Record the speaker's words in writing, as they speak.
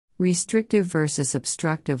Restrictive versus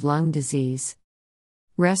obstructive lung disease.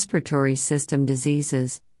 Respiratory system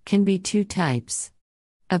diseases can be two types: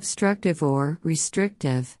 obstructive or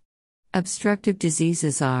restrictive. Obstructive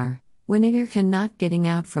diseases are when air cannot getting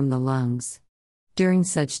out from the lungs. During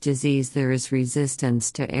such disease there is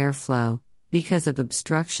resistance to airflow because of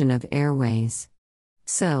obstruction of airways.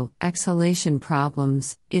 So, exhalation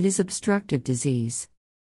problems, it is obstructive disease.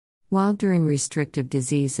 While during restrictive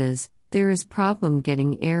diseases, there is problem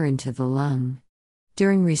getting air into the lung.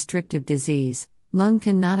 During restrictive disease, lung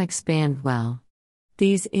cannot expand well.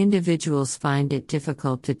 These individuals find it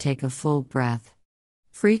difficult to take a full breath.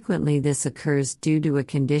 Frequently this occurs due to a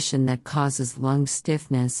condition that causes lung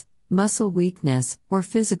stiffness, muscle weakness, or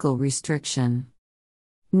physical restriction.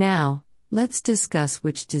 Now, let's discuss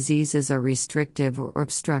which diseases are restrictive or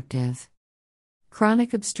obstructive.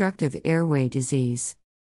 Chronic obstructive airway disease.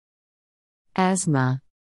 Asthma.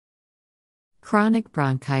 Chronic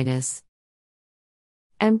bronchitis.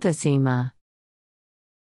 Emphysema.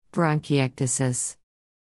 Bronchiectasis.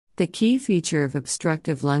 The key feature of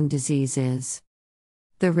obstructive lung disease is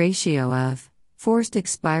the ratio of forced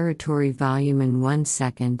expiratory volume in 1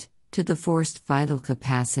 second to the forced vital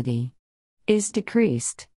capacity is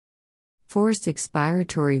decreased. Forced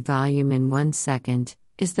expiratory volume in 1 second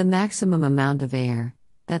is the maximum amount of air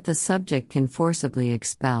that the subject can forcibly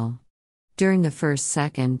expel during the first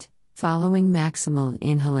second following maximal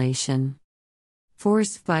inhalation.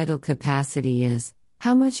 Forced vital capacity is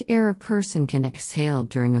how much air a person can exhale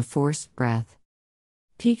during a forced breath.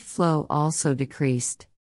 Peak flow also decreased.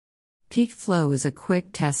 Peak flow is a quick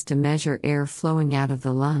test to measure air flowing out of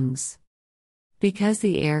the lungs. Because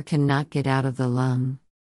the air cannot get out of the lung,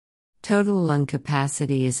 total lung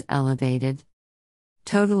capacity is elevated.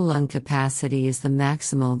 Total lung capacity is the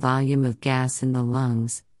maximal volume of gas in the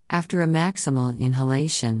lungs after a maximal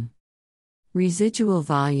inhalation. Residual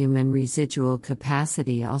volume and residual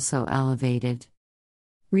capacity also elevated.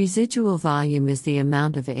 Residual volume is the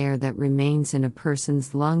amount of air that remains in a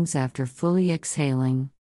person's lungs after fully exhaling.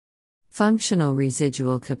 Functional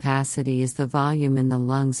residual capacity is the volume in the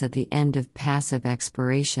lungs at the end of passive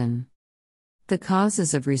expiration. The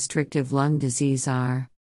causes of restrictive lung disease are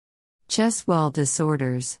chest wall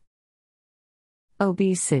disorders,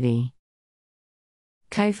 obesity,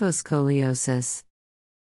 kyphoscoliosis,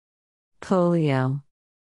 polio,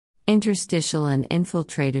 interstitial and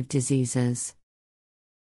infiltrative diseases,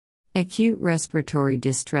 acute respiratory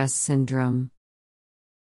distress syndrome,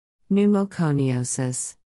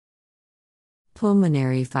 pneumoconiosis,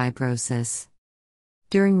 pulmonary fibrosis.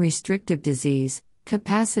 During restrictive disease,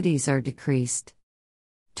 capacities are decreased.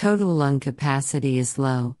 Total lung capacity is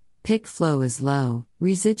low, peak flow is low,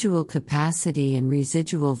 residual capacity and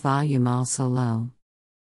residual volume also low.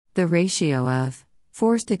 The ratio of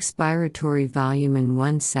forced expiratory volume in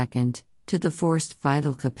 1 second to the forced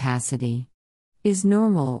vital capacity is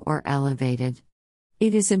normal or elevated.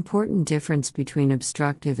 It is important difference between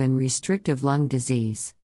obstructive and restrictive lung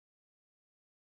disease.